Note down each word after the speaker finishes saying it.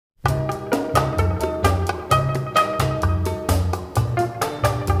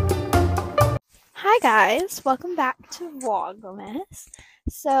Hi guys, welcome back to Vlogmas.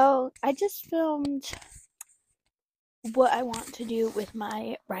 So I just filmed what I want to do with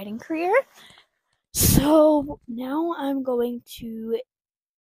my writing career. So now I'm going to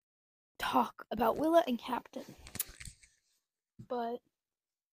talk about Willa and Captain. But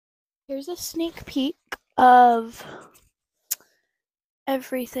here's a sneak peek of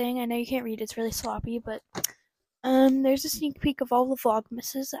everything. I know you can't read, it's really sloppy, but there's a sneak peek of all the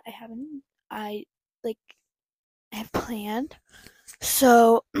Vlogmases that I have planned.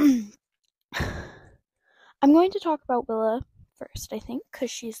 So I'm going to talk about Willa first, I think, because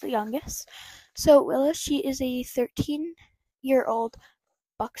she's the youngest. So, Willa, she is a 13-year-old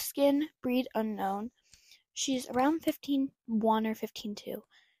buckskin breed unknown. She's around 15-1 or 15-2.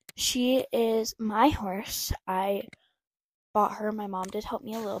 She is my horse. I bought her. My mom did help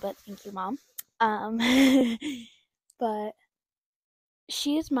me a little bit. Thank you, Mom. Um, but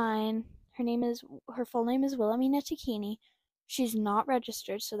she is mine. Her full name is Wilhelmina Tacchini. She's not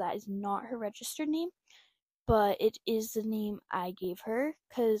registered, so that is not her registered name. But it is the name I gave her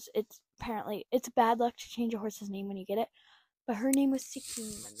because it's bad luck to change a horse's name when you get it. But her name was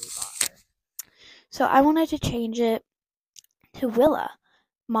Tacchini when we bought her. So I wanted to change it to Willa.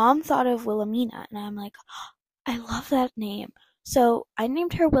 Mom thought of Wilhelmina, and I'm like, oh, I love that name. So I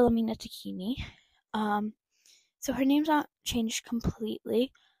named her Wilhelmina Tacchini. So her name's not changed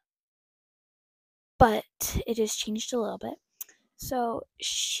completely, but it is changed a little bit. So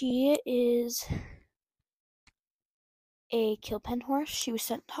she is a kill pen horse. She was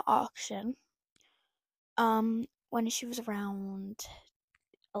sent to auction when she was around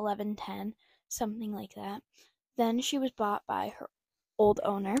 11, 10, something like that. Then she was bought by her old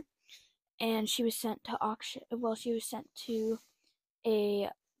owner, and she was sent to auction. Well, she was sent to a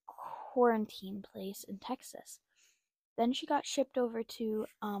quarantine place in Texas. Then she got shipped over to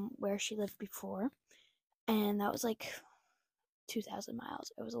where she lived before, and that was like 2,000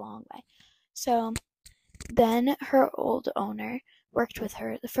 miles. It was a long way. So then her old owner worked with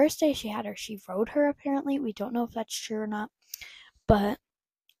her. The first day she had her, she rode her apparently. We don't know if that's true or not, but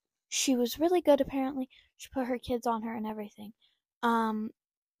she was really good apparently. She put her kids on her and everything.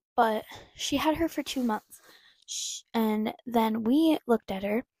 But she had her for 2 months. And then we looked at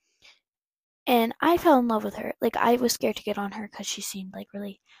her and I fell in love with her. Like, I was scared to get on her because she seemed like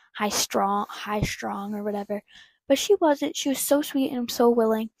really high strong or whatever. But she wasn't. She was so sweet and so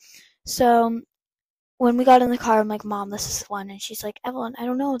willing. So when we got in the car, I'm like, Mom, this is the one. And she's like, Evelyn, I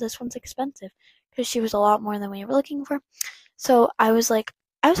don't know, this one's expensive. Because she was a lot more than we were looking for. So I was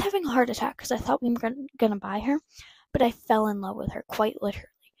having a heart attack because I thought we were gonna buy her. But I fell in love with her, quite literally.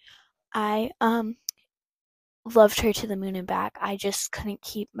 I loved her to the moon and back. I just couldn't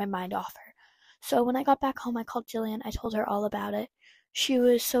keep my mind off her. So when I got back home, I called Jillian. I told her all about it. She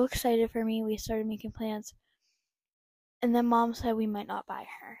was so excited for me. We started making plans. And then Mom said we might not buy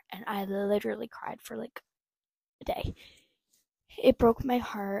her. And I literally cried for like a day. It broke my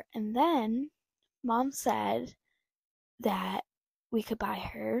heart. And then Mom said that we could buy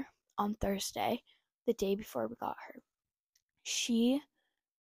her on Thursday, the day before we got her.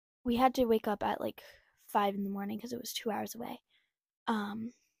 We had to wake up at like 5 in the morning because it was 2 hours away.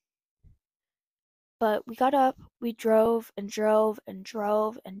 But we got up, we drove and drove and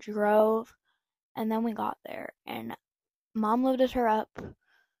drove and drove, and then we got there. And Mom loaded her up,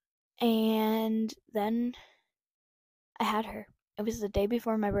 and then I had her. It was the day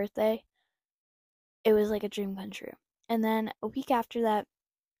before my birthday. It was like a dream come true. And then a week after that,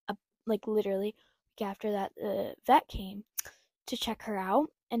 like literally, a week after that, the vet came to check her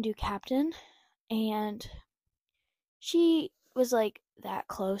out and do captain, and she was like that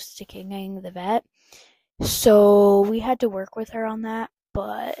close to kinging the vet. So we had to work with her on that,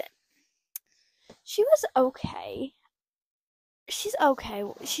 but she was okay. She's okay.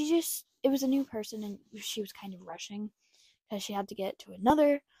 It was a new person and she was kind of rushing because she had to get to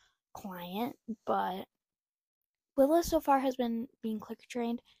another client, but Willa so far has been being clicker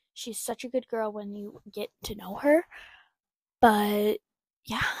trained. She's such a good girl when you get to know her. But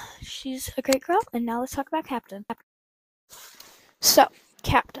yeah, she's a great girl. And now let's talk about Captain. So,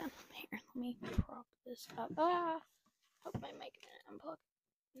 Captain. Here, let me prop this up. Hope my mic didn't unplug.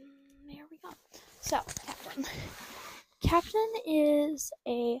 There we go. So, Captain. Captain is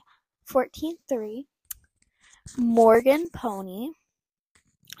a 14-3 Morgan pony.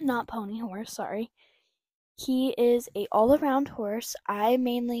 Not pony horse, sorry. He is a all-around horse. I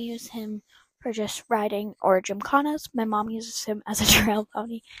mainly use him for just riding or gymkhanas. My mom uses him as a trail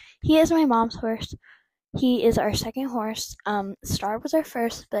pony. He is my mom's horse. He is our second horse. Star was our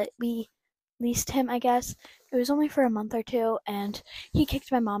first, but we leased him, I guess. It was only for a month or two, and he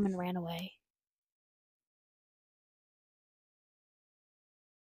kicked my mom and ran away.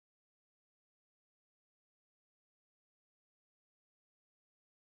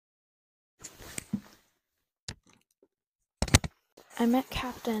 I met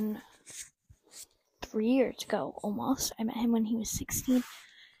Captain 3 years ago almost. I met him when he was 16.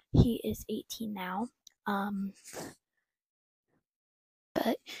 He is 18 now.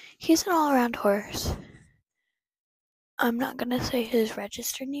 But he's an all-around horse. I'm not gonna say his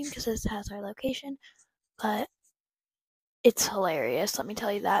registered name because this has our location, but it's hilarious, let me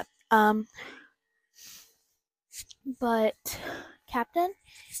tell you that. But Captain,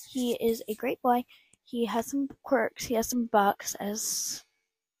 he is a great boy. He has some quirks, he has some bucks, as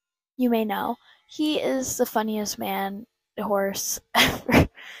you may know. He is the funniest horse ever.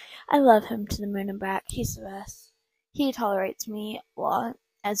 I love him to the moon and back. He's the best. He tolerates me well,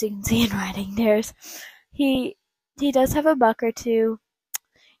 as you can see in riding dares. He does have a buck or two.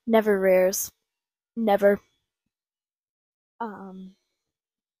 Never rears. Never.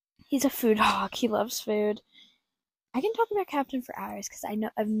 He's a food hog. He loves food. I can talk about Captain for hours because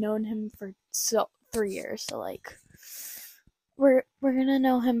I've known him for 3 years. So like, we're gonna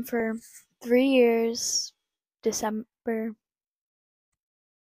know him for 3 years. December,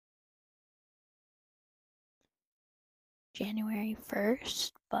 January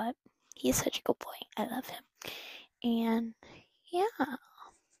 1st. But he's such a good boy. I love him. And yeah,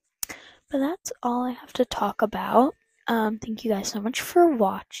 but that's all I have to talk about. Thank you guys so much for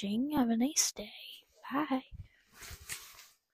watching. Have a nice day. Bye.